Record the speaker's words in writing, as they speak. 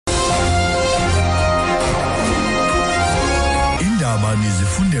izizukulwane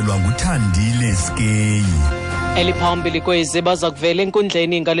zifundelwa nguThandile Skeyi. Eliphambili kwezi Bazakuvela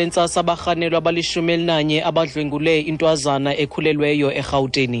enkundleni ngale ntsasa abarhanelwa abalishumi elinanye abadlwengule intwazana ekhulelweyo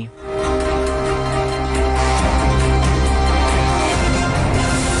eRhawutini.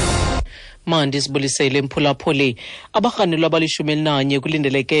 Mandi sibulisele mphulaphuli abarhanelwa abalishumi elinanye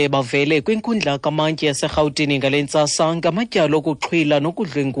kulindeleke bavele kwinkundla kamantyi yaseRhawutini ngale ntsasa ngamatyalo okuxhwila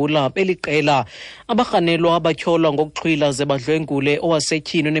nokudlwengula beliqela. Abarhanelwa abatyholwa ngokuxhwila ze badlwengule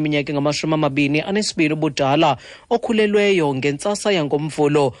owasetyhini oneminyaka engama-22 ubudala okhulelweyo ngentsasa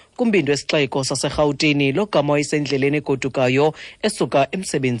yangomvulo kumbindo wesixeko saseRhawutini logama wayesendleleni egodukayo esuka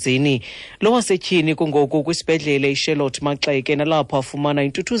emsebenzini. Lo wasetyhini kungoku kwisibhedlele iCharlotte Maxeke nalapho afumana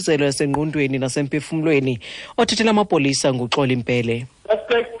intuthuzelo yasengqondweni nasemphefumlweni. Othethela amapolisa nguXoli Mpele.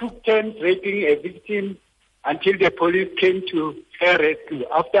 Suspect took turns raping a victim until the police came to her rescue.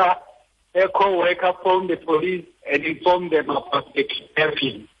 After her co-worker phoned the police and informed them about the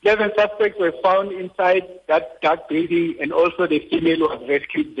kidnapping. 11 suspects were found inside that dark building, and also the female was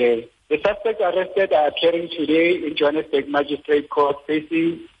rescued there. The suspects arrested are appearing today in Johannesburg Magistrate Court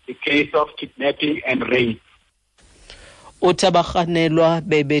facing the case of kidnapping and rape. Abarhanelwa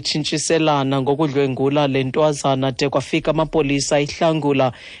bebetshintshiselana ngokudlwengula le ntwazana de kwafika amapolisa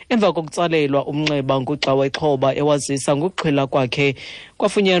ihlangula emva kokutsalelwa umnxeba nguxa wexhoba ewazisa ngokuxhwila kwakhe.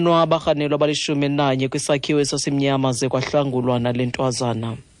 Kwafunyanwa abarhanelwa abalishumi elinanye kwisakhiwo esasimnyama ze kwahlangulwa nale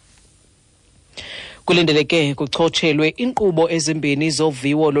ntwazana. Kulindeleke kuchotshelwe inkqubo ezimbini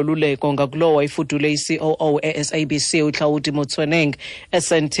zoviwo loluleko ngakulo wayifudule iCOO eSABC uHlawuti Motsoeneng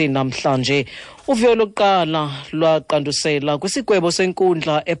esenti namhlanje. Uviwo lokuqala lwaqandusela kwisigwebo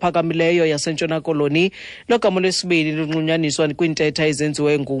senkundla ephakamileyo yaseNtshona Koloni logama lwesibini lunxunyaniswa kwintetha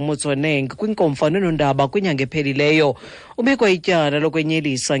ezenziwe nguMotsoeneng kwinkomfa nonondaba kwinyanga ephelileyo. Ubekwa ityala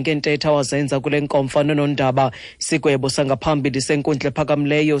lokwenyelisa ngentetha wazenza kule nkomfa nonondaba. Isigwebo sangaphambili senkundla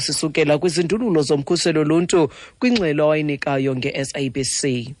ephakamileyo sisukela kwizindululo zomkhuselo loluntu kwingxelo awayinikayo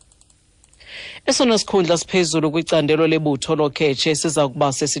nge-SABC. Esona sikhundla siphezulu kwicandelo lebutho lokhetshe siza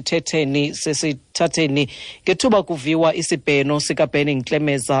kuba sesithatheni ngethuba kuviwa isibheno sikaBenning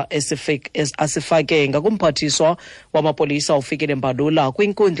Ntlемeza asifake ngakumphathiswa wamapolisa ufikile Mbalula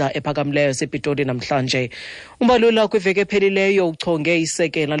kwinkundla ephakamileyo yasePitoli namhlanje. uMbalula kwiveki ephelileyo uchonge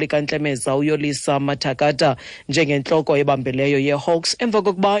isekela likaNtlemeza uyolisa Mathakata njengentloko ebambeleyo yeHawks emva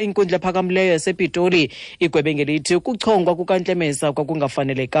kokuba inkundla ephakamileyo yasePitoli igwebe ngelithi ukuchongwa kukaNtlemeza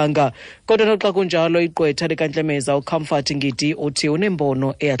kwakungafanelekanga. Kodwa noxa kunjalo igqwetha likaNtlemeza uComfort Ngidi uthi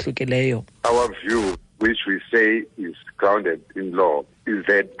unembono eyahlukileyo. Our view, which we say is grounded in law, is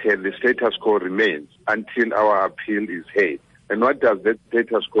that the status quo remains until our appeal is heard. And what does that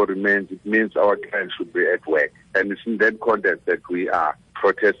status quo remain? It means our client should be at work. And it's in that context that we are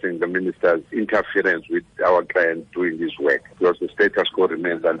protesting the minister's interference with our client doing his work, because the status quo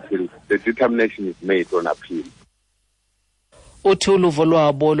remains until the determination is made on appeal. Uthuluvo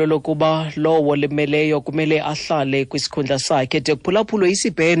lwabo lokuba lowo limeleyo kumele ahlale kwisikhundla sakhe de kuphulaphulwe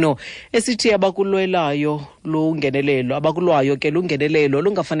isibheno esithi abakulwayo ke lungenelelo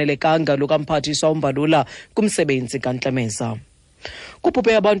lungafanelekanga lukamphathiswa uMbalula kumsebenzi kaNtlemeza.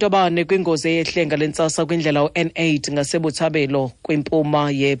 Kubhubhe abantu abane kwingozi eyehlenga lentsasa kwindlela N8 ngaseButshabelo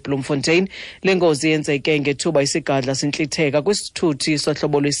kwimpuma yeBloemfontein. Lengozi yenzeke ngethuba isigadla sintlitheka kwisithuthi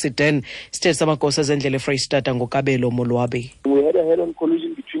sohlobo lweSedan sithe samagosa ezendlela eFreystata ngoKabelo Molwabi. We had a head-on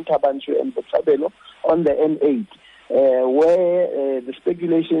collision between Tabanchu and Butshabelo on the N8 where the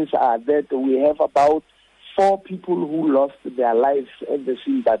speculations are that we have about 4 people who lost their lives at the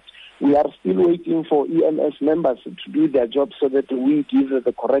scene, but we are still waiting for EMS members to do their job so that we give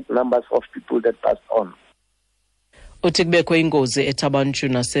the correct numbers of people that passed on. Uthi kubekho ingozi eThabanchu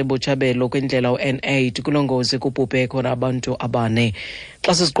naseButshabelo kwindlela N8 kulongozi kubhubhe khona abantu abane.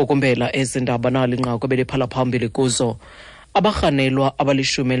 Xa siziqokombela ezindaba nalo inqaku beliphala phambili kuzo. Abarhanelwa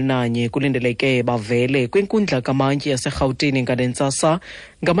abalishumi elinanye kulindeleke bavele kwinkundla kamantyi yaseRhawutini ngale ntsasa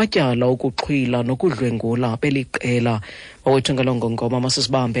ngamatyala okuxhwila nokudlwengula beliqela. Bawethu ngalongongoma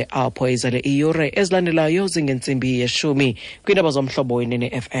masisibambe apho izale iyure ezilandelayo zingentsimbi ye10 kwindaba zomhlobo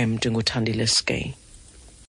wenene FM. Ndinguthandile Skeyi.